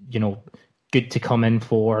is, you know, good to come in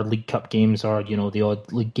for League Cup games or, you know, the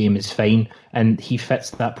odd league game is fine. And he fits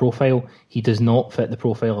that profile. He does not fit the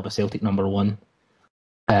profile of a Celtic number one.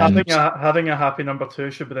 Having a happy number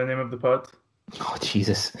two should be the name of the pod. Oh,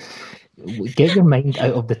 Jesus. Get your mind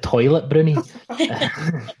out of the toilet, Bruni.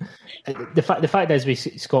 The fact is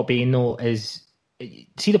with Scott Bain, though, is...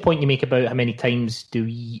 See the point you make about how many times do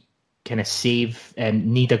we kind of save and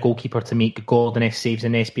need a goalkeeper to make Gordon-esque saves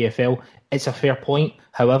in SPFL? It's a fair point.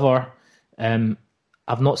 However,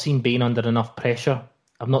 I've not seen Bain under enough pressure.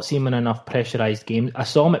 I've not seen him in enough pressurised games. I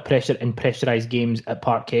saw him in pressurised games at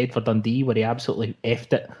Parkhead for Dundee, where he absolutely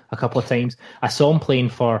effed it a couple of times. I saw him playing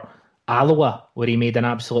for Alloa, where he made an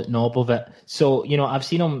absolute knob of it. So, you know, I've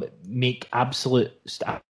seen him make absolute...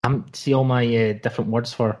 see all my different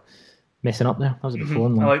words for messing up there. That was a bit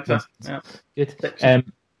phone. I like that. Yeah. Good.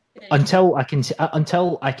 Until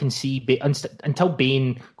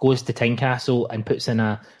Bain goes to Tynecastle and puts in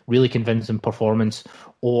a really convincing performance,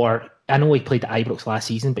 or I know he played at Ibrox last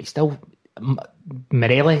season, but still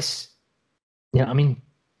Morelos. You know what I mean?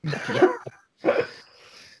 Yeah.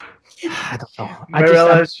 I don't know.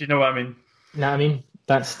 Morelos, you know what I mean? You know what I mean?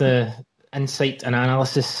 That's the insight and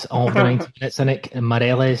analysis of the 90 minute Cynic and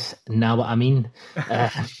Morelos. Now what I mean.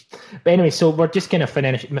 But anyway, so we're just kind of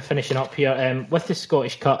finishing up here with the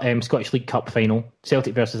Scottish League Cup final,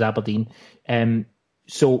 Celtic versus Aberdeen.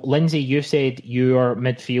 So Lindsay, you said your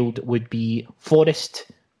midfield would be Forrest,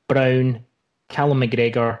 Brown, Callum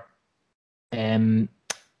McGregor,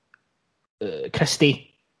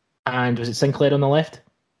 Christie, and was it Sinclair on the left?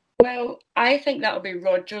 Well, I think that'll be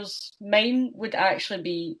Rodgers. Mine would actually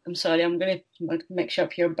be... I'm sorry, I'm going to mix you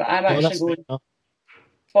up here, but I'm actually going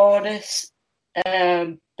Forrest,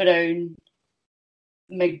 Brown,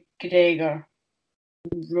 McGregor,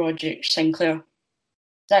 Rodgers, Sinclair. Is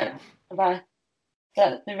that the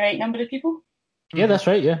right number of people? Yeah, that's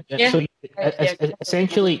right, yeah. So Yeah.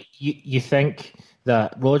 essentially, you think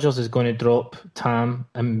that Rodgers is going to drop Tam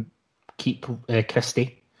and keep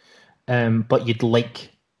Christie, but you'd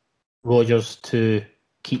like Rodgers to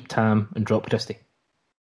keep Tam and drop Christie.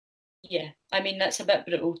 Yeah, I mean, that's a bit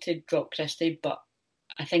brutal to drop Christie, but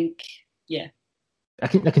I think, yeah. I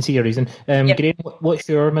can see your reason. Graham, what's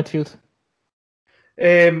your midfield?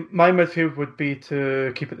 My midfield would be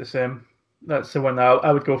to keep it the same. That's the one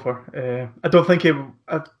I would go for. I don't think I'm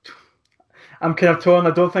kind of torn.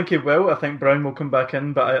 I don't think he will. I think Brown will come back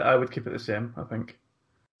in, but I would keep it the same, I think.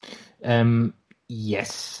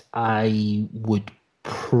 Yes, I would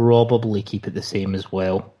probably keep it the same as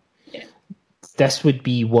well. Yeah. this would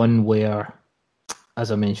be one where,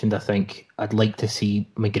 as I mentioned, I think I'd like to see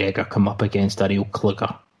McGregor come up against a real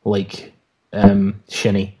clugger like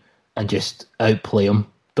Shinnie and just outplay him.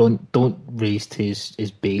 Don't raise to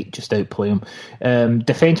his bait, just outplay him.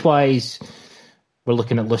 Defence wise, we're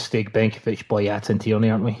looking at Lustig, Benkovic, Boyata, and Tierney,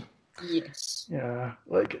 aren't we? Yes. Yeah,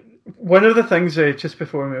 like one of the things, just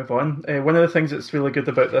before we move on, one of the things that's really good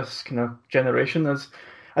about this kind of generation is,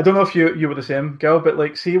 I don't know if you were the same, Gil, but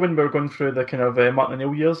like, see when we were going through the kind of Martin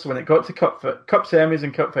O'Neill years, when it got to cup semis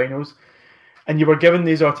and cup finals, and you were given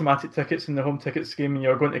these automatic tickets in the home ticket scheme, and you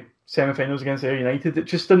were going to semi-finals against Ayr United, it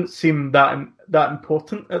just didn't seem that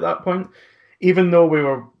important at that point, even though we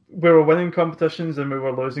were winning competitions and we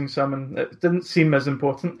were losing some, and it didn't seem as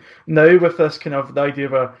important. Now with this kind of the idea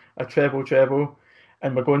of a treble,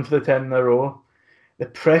 and we're going for the 10 in a row, the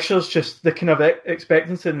pressure's just, the kind of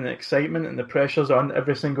expectancy and the excitement and the pressure's on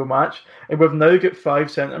every single match. And we've now got 5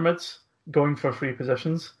 centre mids going for 3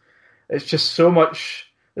 positions. It's just so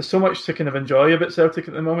much, there's so much to kind of enjoy about Celtic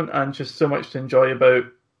at the moment, and just so much to enjoy about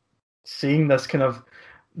seeing this kind of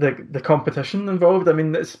the competition involved. I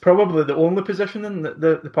mean, it's probably the only position in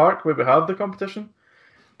the park where we have the competition,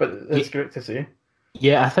 but it's great to see.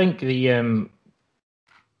 Yeah, I think the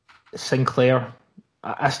Sinclair,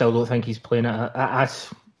 I still don't think he's playing it.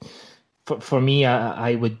 For me,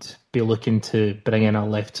 I would be looking to bring in a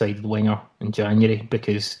left-sided winger in January,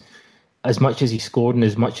 because as much as he scored and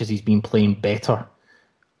as much as he's been playing better,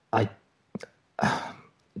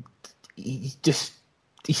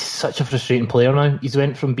 he's such a frustrating player now. He's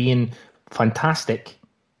went from being fantastic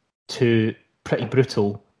to pretty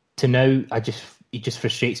brutal to now he just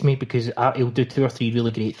frustrates me, because he'll do 2 or 3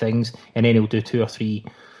 really great things, and then he'll do 2 or 3,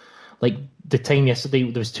 like the time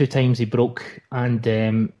yesterday, there was 2 times he broke,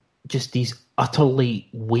 and just these utterly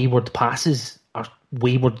wayward passes or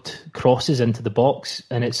wayward crosses into the box,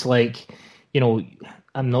 and it's like,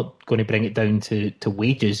 I'm not going to bring it down to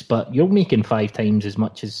wages, but you're making 5 times as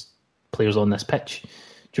much as players on this pitch.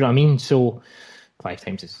 Do you know what I mean? So 5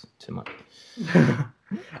 times is too much.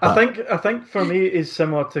 I think for me is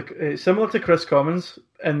similar to Chris Commons,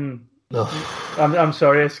 and I'm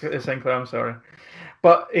sorry, Sinclair, I'm sorry,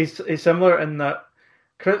 but he's similar in that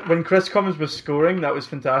when Chris Commons was scoring, that was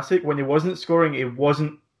fantastic. When he wasn't scoring, it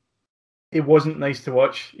wasn't nice to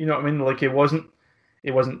watch. You know what I mean? Like he wasn't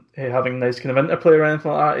having nice kind of interplay or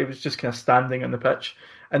anything like that. He was just kind of standing on the pitch,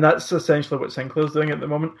 and that's essentially what Sinclair's doing at the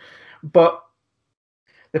moment. But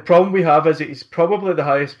the problem we have is that he's probably the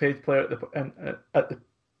highest paid player at the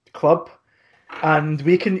club, and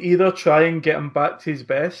we can either try and get him back to his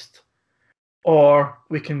best, or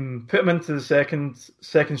we can put him into the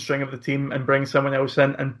second string of the team and bring someone else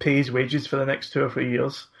in and pay his wages for the next 2 or 3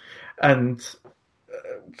 years. And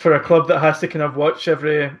for a club that has to kind of watch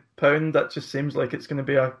every pound, that just seems like it's going to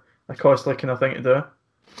be a costly kind of thing to do.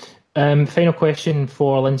 Final question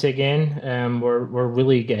for Lindsay again. We're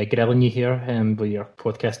really grilling you here with your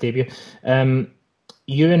podcast debut.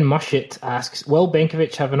 Ewan Mushett asks, will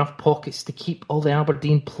Benkovic have enough pockets to keep all the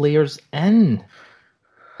Aberdeen players in?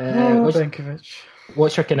 Benkovic.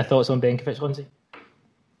 What's your kind of thoughts on Benkovic, Lindsay?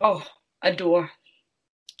 Oh,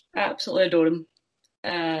 absolutely adore him.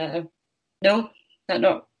 No, that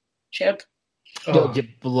not shared. Love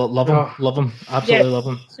him, absolutely love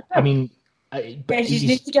him. I mean, you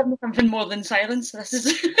need to give him something more than silence. This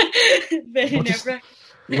is very nerve-wracking.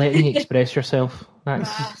 Letting you express yourself.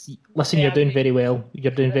 Listen, you're doing very well.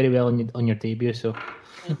 You're doing very well on your debut. So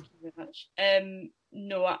thank you very much.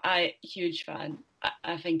 No, I huge fan.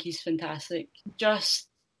 I think he's fantastic. Just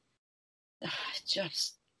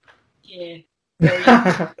yeah,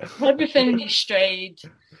 everything in his stride.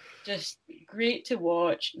 Just great to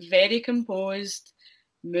watch. Very composed.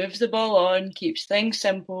 Moves the ball on. Keeps things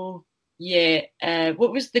simple. Yeah.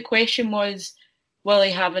 What was the question? Was will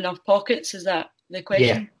he have enough pockets? Is that the question?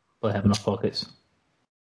 Yeah. Will he have enough pockets?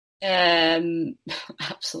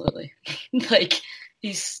 Absolutely. Like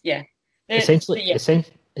he's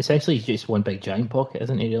Essentially, he's just one big giant pocket,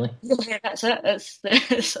 isn't he? Really? Yeah, that's it. That's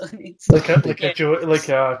what it means. Like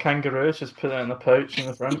a kangaroo, just put it in a pouch in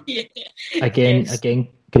the front. Yeah. Again,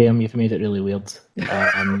 Graham, you've made it really weird.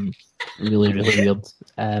 Really, really weird.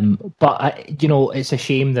 But it's a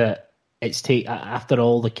shame that it's after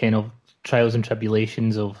all the kind of trials and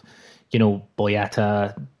tribulations of,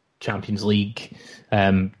 Boyata, Champions League,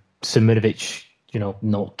 Simunovic,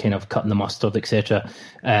 not kind of cutting the mustard, etc.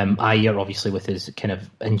 Ayer, obviously, with his kind of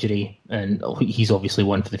injury, and he's obviously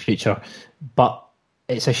one for the future. But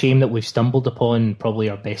it's a shame that we've stumbled upon probably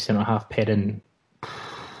our best centre-half pairing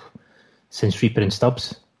since Reaper and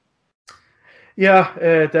Stubbs. Yeah,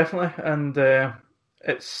 definitely. And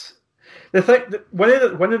it's The thing,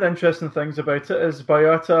 one of the interesting things about it is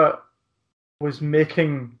Boyata was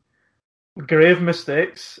making grave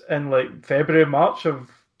mistakes in like February, March of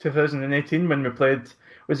 2018 when we played.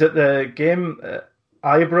 Was it the game at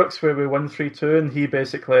Ibrox where we won 3-2 and he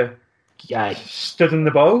basically stood in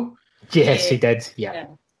the ball? Yes, he did. Yeah.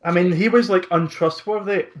 I mean, he was like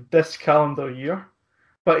untrustworthy this calendar year,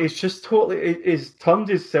 but he's just he's turned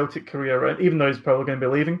his Celtic career around, even though he's probably going to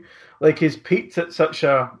be leaving. Like, he's peaked at such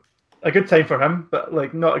a good time for him, but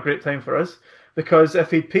like not a great time for us. Because if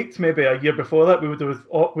he'd peaked maybe a year before that, we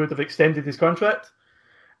would have extended his contract.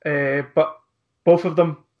 But both of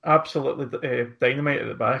them absolutely dynamite at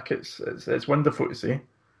the back. It's wonderful to see.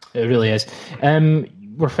 It really is.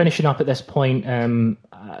 We're finishing up at this point.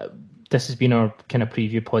 This has been our kind of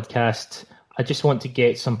preview podcast. I just want to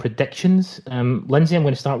get some predictions. Lindsay, I'm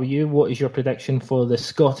going to start with you. What is your prediction for the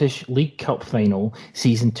Scottish League Cup final,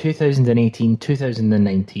 season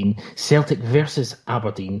 2018-2019, Celtic versus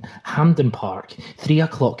Aberdeen, Hampden Park, 3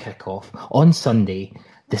 o'clock kickoff on Sunday,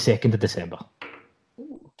 the 2nd of December?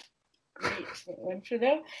 Great one for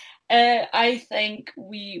them. I think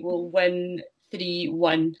we will win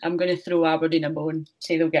 3-1. I'm going to throw Aberdeen a bone,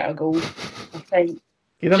 say they'll get a goal. I think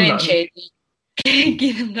French Eddie.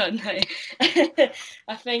 Give them none now.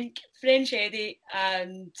 I think French Eddie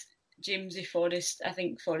and Jamesy Forrest. I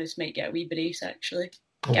think Forrest might get a wee brace actually.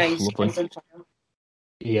 Guys, he's on fire.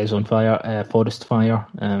 He is on fire. Forrest fire.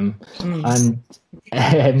 And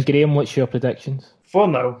Graham, what's your predictions?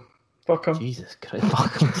 4-0. Fuck him. Jesus Christ.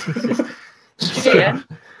 Fuck him. Jesus.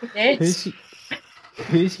 Yes.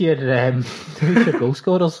 Who's your goal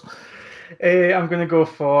scorers? I'm going to go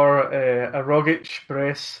for a Rogic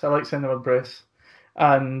brace. I like saying the word brace.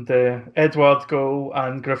 And Edward goal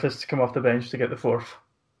and Griffiths to come off the bench to get the fourth.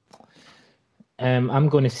 I'm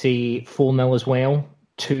going to say 4-0 as well.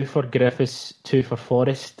 2 for Griffiths, 2 for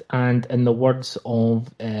Forrest. And in the words of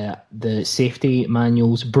the safety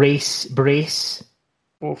manuals, brace.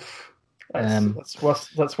 Oof. That's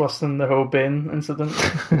worse than the whole Bain incident.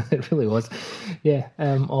 It really was. Yeah,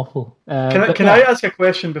 awful. Can I ask a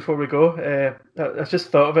question before we go? I just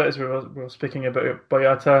thought of it as we were speaking about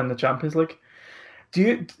Boyata and the Champions League.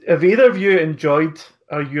 Have either of you enjoyed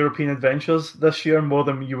our European adventures this year more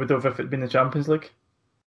than you would have if it had been the Champions League?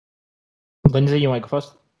 Lindsay, you want to go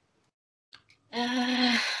first?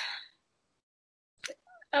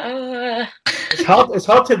 It's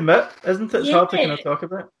hard to admit, isn't it? It's hard to kind of talk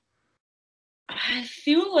about. I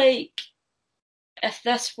feel like if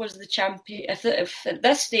this was the if at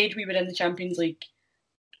this stage we were in the Champions League,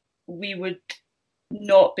 we would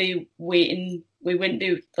not be waiting. We wouldn't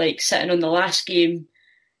be like sitting on the last game,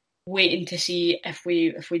 waiting to see if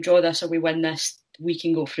we draw this or we win this, we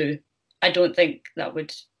can go through. I don't think that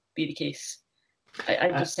would be the case. I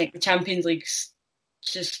just think the Champions League's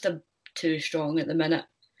just too strong at the minute.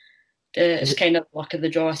 It's kind of luck of the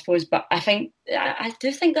draw, I suppose. But I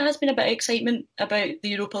do think there has been a bit of excitement about the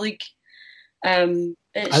Europa League. I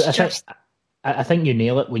think you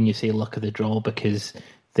nail it when you say luck of the draw, because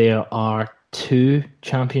there are 2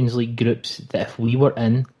 Champions League groups that if we were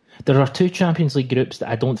in, there are 2 Champions League groups that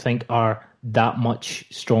I don't think are that much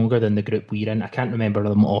stronger than the group we're in. I can't remember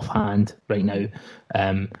them offhand right now.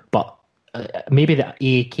 But maybe the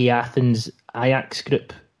AEK Athens Ajax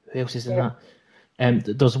group. Who else is in that?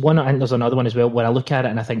 There's one, I think there's another one as well, where I look at it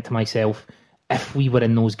and I think to myself, if we were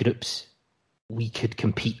in those groups, we could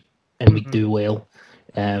compete and we'd do well.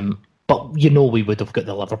 But we would have got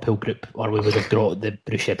the Liverpool group, or we would have got the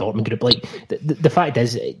Borussia Dortmund group. Like the fact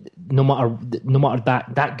is, no matter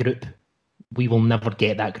that group, we will never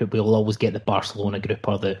get that group. We will always get the Barcelona group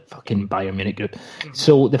or the fucking Bayern Munich group.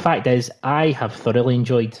 So the fact is, I have thoroughly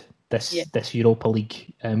enjoyed this Europa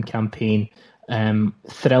League campaign.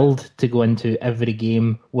 Thrilled to go into every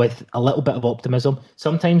game with a little bit of optimism.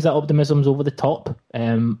 Sometimes that optimism's over the top,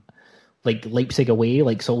 like Leipzig away,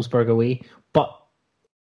 like Salzburg away, but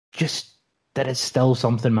just there is still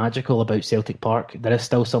something magical about Celtic Park. There is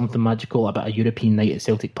still something magical about a European night at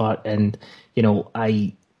Celtic Park, and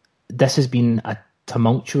this has been a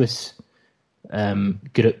tumultuous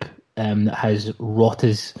group that has wrought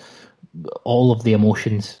us all of the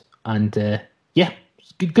emotions, and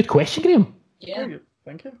good question, Graham. Yeah.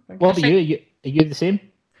 Thank you. What about you? Are you the same?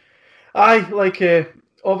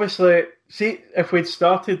 Obviously, see, if we'd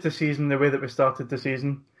started the season the way that we started the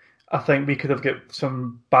season, I think we could have got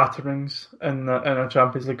some batterings in our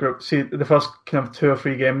Champions League group. See, the first kind of 2 or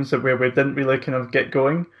 3 games where we didn't really kind of get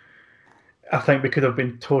going, I think we could have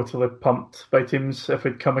been totally pumped by teams if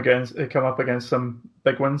we'd come up against some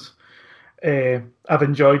big ones. I've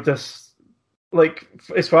enjoyed this. Like,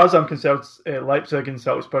 as far as I'm concerned, Leipzig and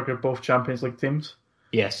Salzburg are both Champions League teams.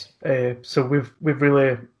 Yes. So we've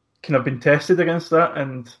really kind of been tested against that,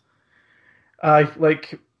 and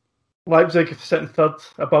like Leipzig sitting third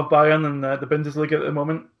above Bayern in the Bundesliga at the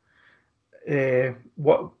moment.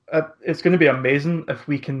 It's going to be amazing if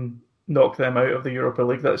we can knock them out of the Europa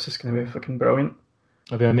League. That's just going to be fucking brilliant.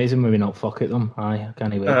 It'd be amazing when we not fuck at them. I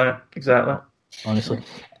can't wait. Exactly. Honestly.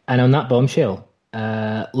 And on that bombshell,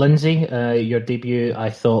 Lindsay, your debut I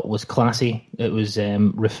thought was classy. It was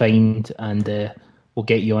refined, and we'll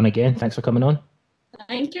get you on again. Thanks for coming on.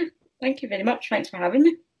 Thank you. Thank you very much. Thanks for having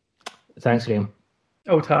me. Thanks, Graham.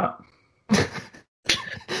 Old hat.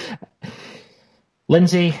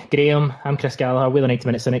 Lindsay, Graham, I'm Chris Gallagher. We're the 90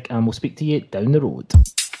 Minute Cynic, and we'll speak to you down the road.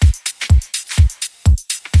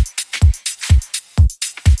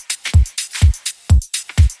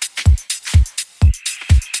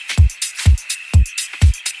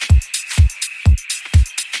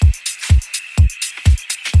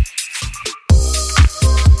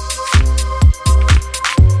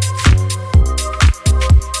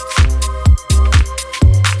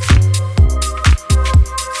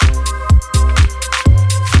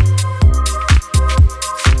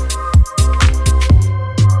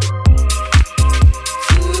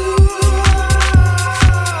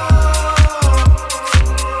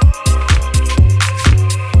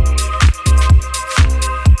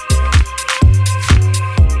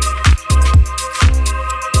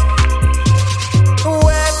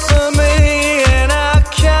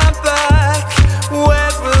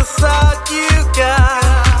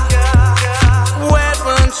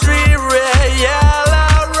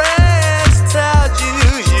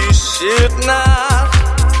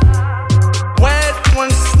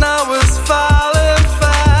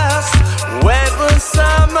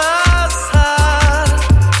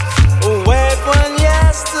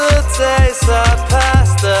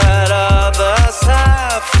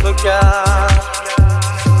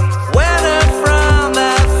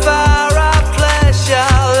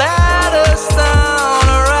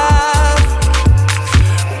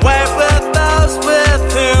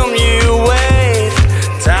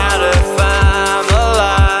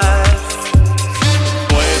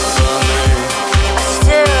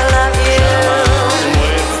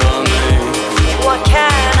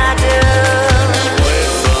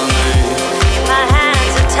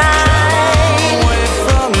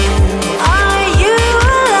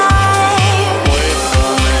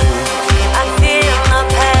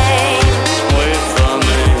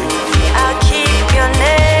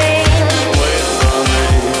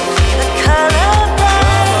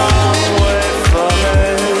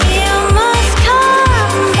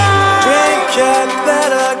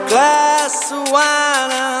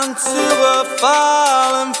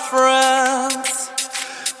 fallen friends.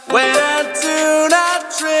 When I do not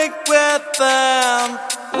drink with them,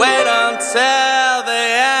 when I